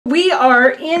We are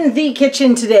in the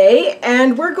kitchen today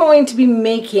and we're going to be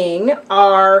making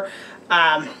our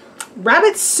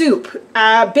rabbit soup.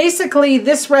 Basically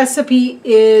this recipe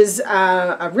is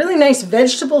a really nice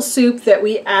vegetable soup that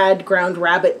we add ground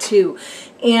rabbit to.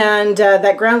 And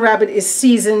that ground rabbit is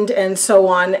seasoned and so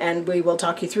on, and we will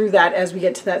talk you through that as we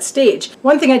get to that stage.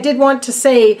 One thing I did want to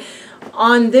say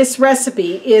on this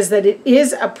recipe is that it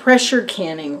is a pressure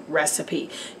canning recipe.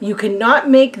 You cannot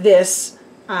make this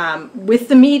with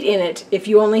the meat in it if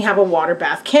you only have a water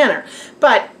bath canner.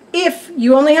 But if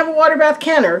you only have a water bath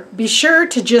canner, be sure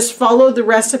to just follow the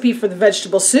recipe for the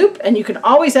vegetable soup, and you can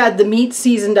always add the meat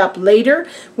seasoned up later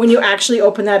when you actually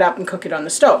open that up and cook it on the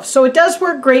stove. So it does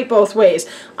work great both ways.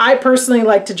 I personally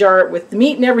like to jar it with the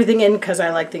meat and everything in because I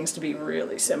like things to be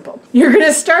really simple. You're going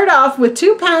to start off with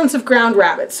 2 pounds of ground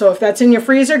rabbit. So if that's in your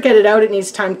freezer, get it out. It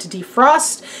needs time to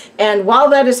defrost. And while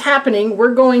that is happening,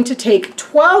 we're going to take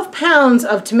 12 pounds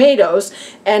of tomatoes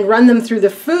and run them through the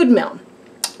food mill.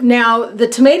 Now, the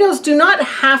tomatoes do not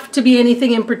have to be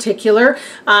anything in particular.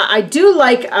 I do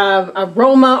like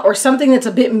aroma or something that's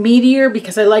a bit meatier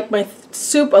because I like my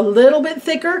soup a little bit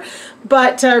thicker.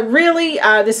 But really,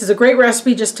 this is a great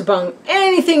recipe just to bung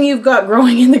anything you've got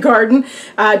growing in the garden.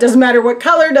 Doesn't matter what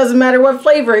color, doesn't matter what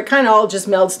flavor, it kind of all just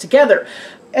melds together.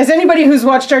 As anybody who's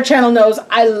watched our channel knows,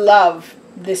 I love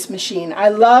this machine. I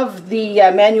love the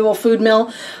manual food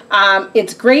mill.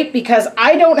 It's great because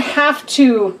I don't have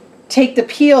to take the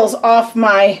peels off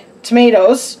my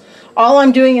tomatoes. All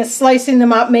I'm doing is slicing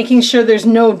them up, making sure there's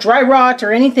no dry rot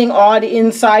or anything odd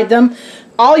inside them.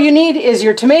 All you need is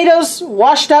your tomatoes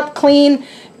washed up clean.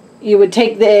 You would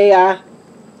take the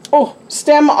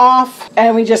stem off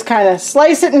and we just kind of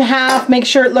slice it in half, make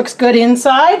sure it looks good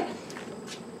inside.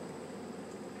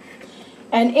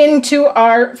 And into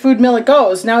our food mill it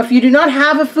goes. Now if you do not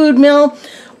have a food mill,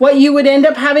 what you would end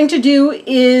up having to do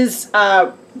is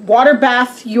water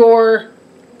bath your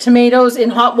tomatoes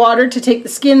in hot water to take the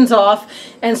skins off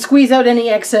and squeeze out any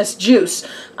excess juice.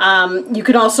 You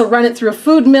can also run it through a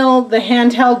food mill, the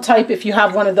handheld type, if you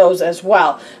have one of those as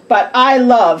well. But I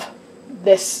love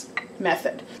this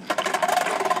method.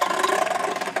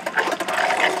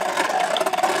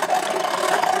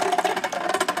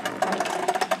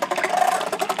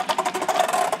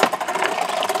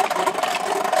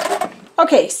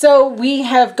 Okay, so we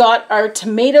have got our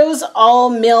tomatoes all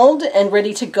milled and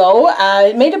ready to go.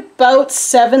 I made about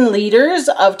 7 liters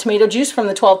of tomato juice from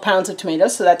the 12 pounds of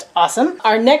tomatoes, so that's awesome.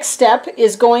 Our next step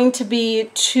is going to be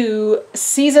to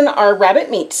season our rabbit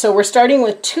meat. So we're starting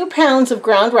with 2 pounds of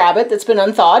ground rabbit that's been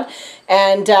unthawed,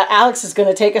 and Alex is going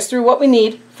to take us through what we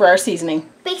need for our seasoning.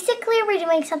 Basically, we're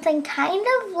doing something kind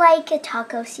of like a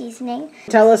taco seasoning.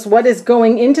 Tell us what is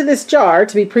going into this jar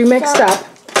to be pre-mixed up.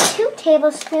 2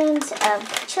 tablespoons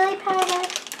of chili powder,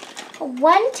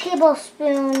 1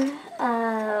 tablespoon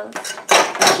of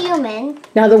cumin.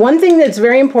 Now the one thing that's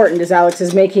very important as Alex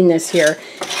is making this here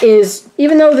is,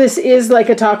 even though this is like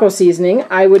a taco seasoning,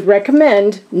 I would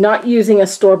recommend not using a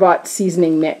store-bought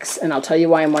seasoning mix, and I'll tell you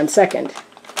why in 1 second.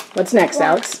 What's next,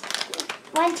 Alex?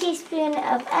 1 teaspoon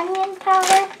of onion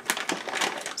powder.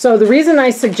 So the reason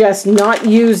I suggest not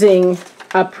using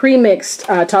a pre-mixed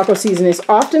taco season is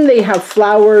often they have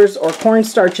flours or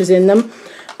cornstarches in them,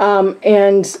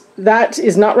 and that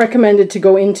is not recommended to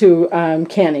go into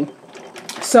canning.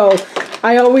 So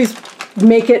I always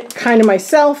make it kind of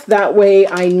myself, that way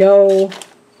I know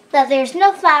that there's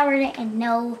no flour in it and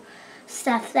no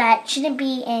stuff that shouldn't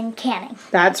be in canning.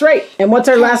 That's right. And what's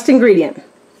our last ingredient?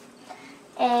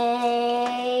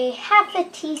 A half a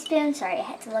teaspoon, sorry I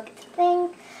had to look at the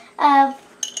thing, of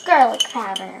garlic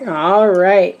powder. All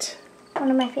right.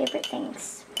 One of my favorite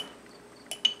things.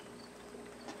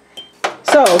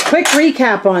 So, quick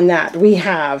recap on that. We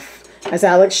have, as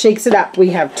Alex shakes it up,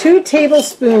 we have 2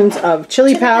 tablespoons of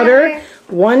chili powder,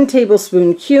 1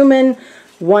 tablespoon cumin,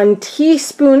 1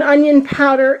 teaspoon onion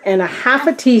powder, and a half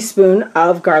a teaspoon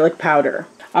of garlic powder.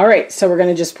 All right, so we're going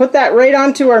to just put that right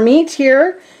onto our meat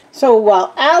here. So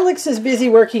while Alex is busy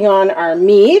working on our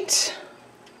meat,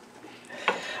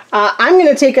 I'm going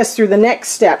to take us through the next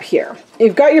step here.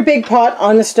 You've got your big pot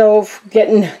on the stove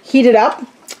getting heated up.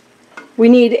 We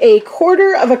need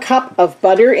 1/4 cup of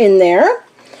butter in there.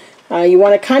 You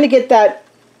want to kind of get that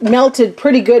melted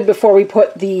pretty good before we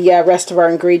put the rest of our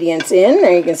ingredients in.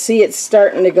 There you can see it's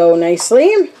starting to go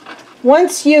nicely.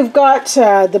 Once you've got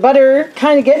the butter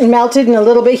kind of getting melted and a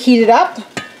little bit heated up,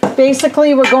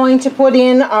 basically we're going to put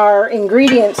in our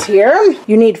ingredients here.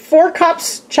 You need 4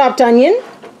 cups chopped onion,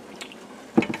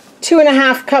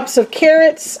 2.5 cups of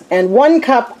carrots, and 1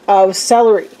 cup of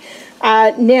celery.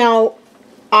 Now,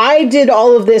 I did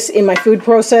all of this in my food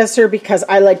processor because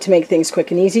I like to make things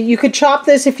quick and easy. You could chop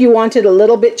this if you wanted a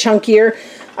little bit chunkier.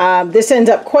 This ends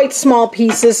up quite small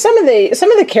pieces. Some of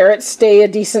the carrots stay a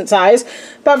decent size,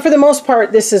 but for the most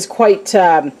part, this is quite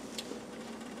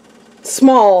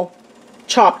small,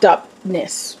 chopped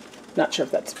upness. Not sure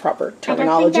if that's proper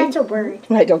terminology. I don't think that's a word.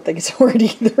 I don't think it's a word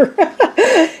either.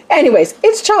 Anyways,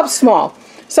 it's chopped small.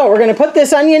 So we're going to put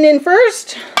this onion in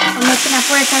first. I'm looking up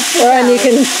where it says And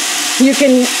you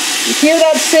can hear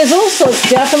that sizzle, so it's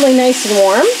definitely nice and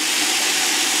warm.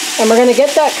 And we're going to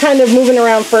get that kind of moving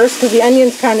around first because the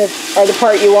onions kind of are the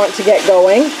part you want to get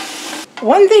going.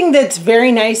 One thing that's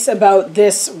very nice about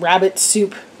this rabbit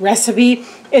soup recipe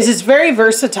is it's very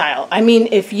versatile. I mean,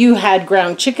 if you had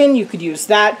ground chicken, you could use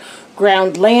that.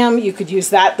 Ground lamb, you could use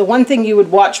that. The one thing you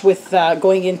would watch with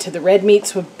going into the red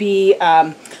meats would be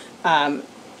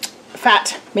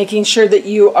fat, making sure that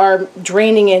you are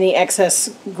draining any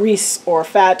excess grease or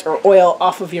fat or oil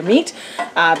off of your meat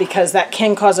because that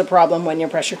can cause a problem when you're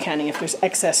pressure canning if there's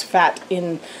excess fat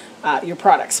in your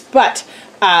products. But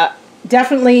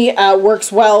definitely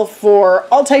works well for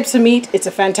all types of meat. It's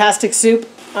a fantastic soup.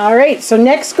 All right, so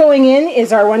next going in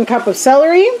is our 1 cup of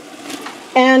celery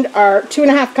and our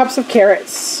 2.5 cups of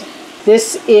carrots.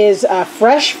 This is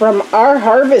fresh from our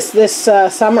harvest this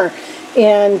summer.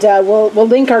 And we'll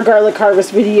link our garlic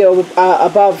harvest video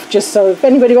above just so if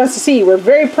anybody wants to see. We're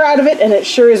very proud of it, and it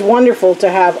sure is wonderful to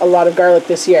have a lot of garlic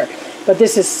this year. But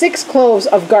this is 6 cloves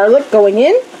of garlic going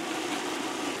in.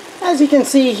 As you can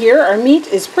see here, our meat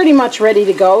is pretty much ready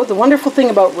to go. The wonderful thing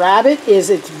about rabbit is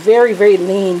it's very, very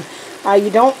lean. You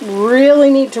don't really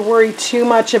need to worry too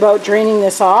much about draining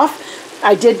this off.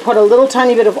 I did put a little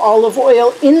tiny bit of olive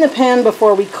oil in the pan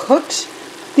before we cooked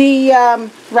the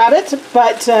rabbit,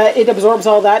 but it absorbs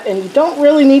all that and you don't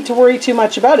really need to worry too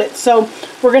much about it. So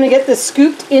we're going to get this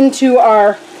scooped into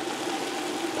our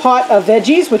pot of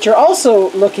veggies, which are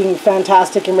also looking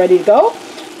fantastic and ready to go.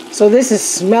 So this is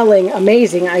smelling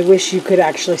amazing. I wish you could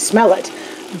actually smell it.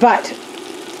 But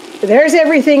there's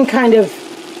everything kind of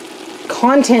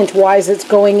content-wise that's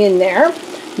going in there.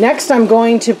 Next, I'm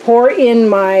going to pour in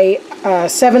my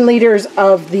 7 liters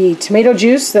of the tomato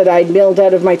juice that I milled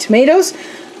out of my tomatoes.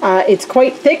 It's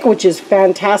quite thick, which is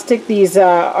fantastic. These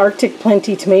Arctic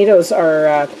Plenty tomatoes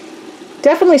are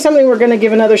definitely something we're going to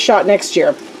give another shot next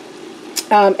year.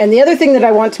 And the other thing that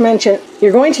I want to mention,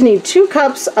 you're going to need 2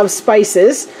 cups of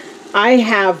spices. I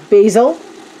have basil,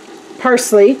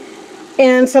 parsley,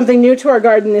 and something new to our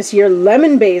garden this year,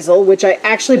 lemon basil, which I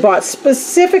actually bought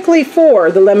specifically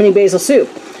for the lemony basil soup.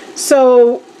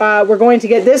 So we're going to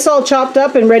get this all chopped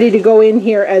up and ready to go in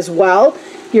here as well.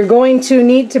 You're going to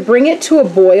need to bring it to a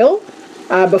boil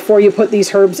before you put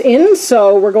these herbs in.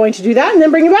 So we're going to do that and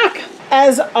then bring it back.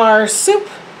 As our soup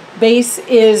base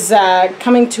is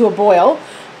coming to a boil,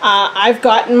 I've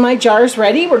gotten my jars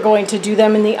ready. We're going to do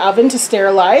them in the oven to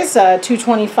sterilize,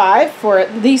 225 for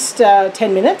at least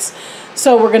 10 minutes.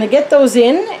 So we're going to get those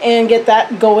in and get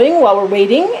that going while we're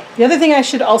waiting. The other thing I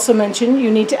should also mention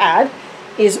you need to add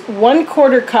is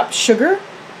 1/4 cup sugar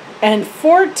and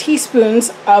 4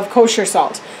 teaspoons of kosher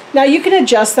salt. Now you can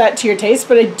adjust that to your taste,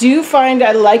 but I do find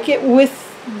I like it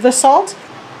with the salt.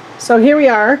 So here we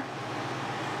are,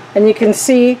 and you can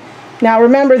see. Now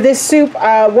remember, this soup,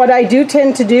 what I do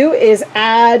tend to do is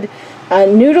add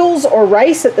noodles or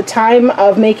rice at the time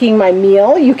of making my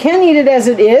meal. You can eat it as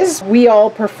it is. We all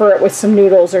prefer it with some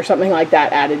noodles or something like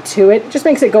that added to it. It just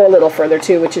makes it go a little further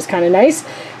too, which is kind of nice.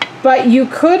 But you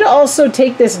could also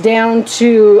take this down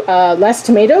to less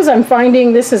tomatoes. I'm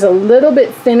finding this is a little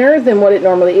bit thinner than what it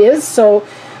normally is. So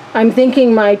I'm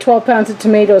thinking my 12 pounds of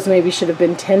tomatoes maybe should have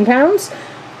been 10 pounds.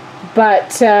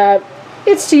 But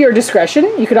it's to your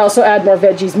discretion. You could also add more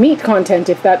veggies meat content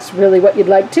if that's really what you'd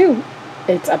like to.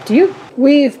 It's up to you.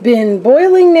 We've been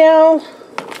boiling now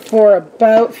for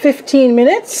about 15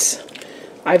 minutes.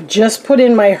 I've just put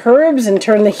in my herbs and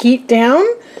turned the heat down.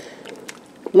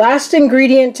 Last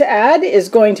ingredient to add is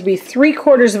going to be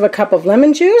 3/4 cup of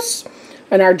lemon juice.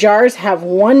 And our jars have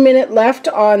 1 minute left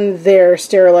on their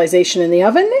sterilization in the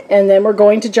oven. And then we're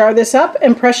going to jar this up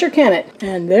and pressure can it.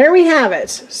 And there we have it.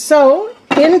 So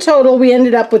in total, we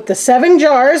ended up with the 7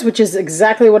 jars, which is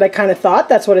exactly what I kind of thought.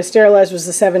 That's what I sterilized, was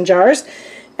the 7 jars.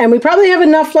 And we probably have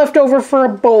enough left over for a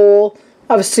bowl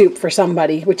of soup for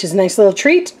somebody, which is a nice little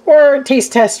treat or a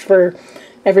taste test for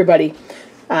everybody.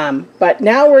 But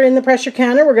now we're in the pressure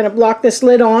canner. We're going to block this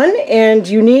lid on, and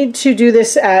you need to do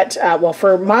this at, well,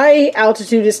 for my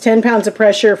altitude is 10 pounds of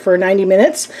pressure for 90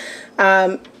 minutes.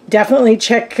 definitely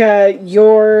check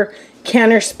your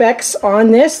canner specs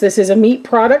on this. This is a meat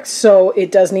product, so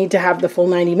it does need to have the full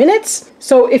 90 minutes.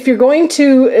 So if you're going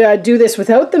to do this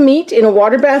without the meat in a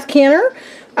water bath canner,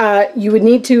 you would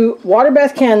need to water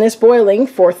bath can this boiling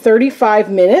for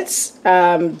 35 minutes.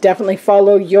 Definitely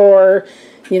follow your,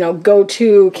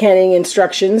 go-to canning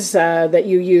instructions that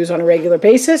you use on a regular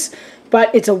basis.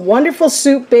 But it's a wonderful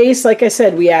soup base. Like I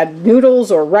said, we add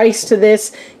noodles or rice to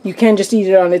this. You can just eat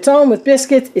it on its own with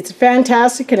biscuits. It's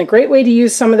fantastic and a great way to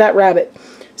use some of that rabbit.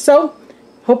 So,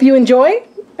 hope you enjoy,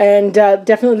 and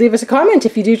definitely leave us a comment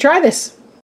if you do try this.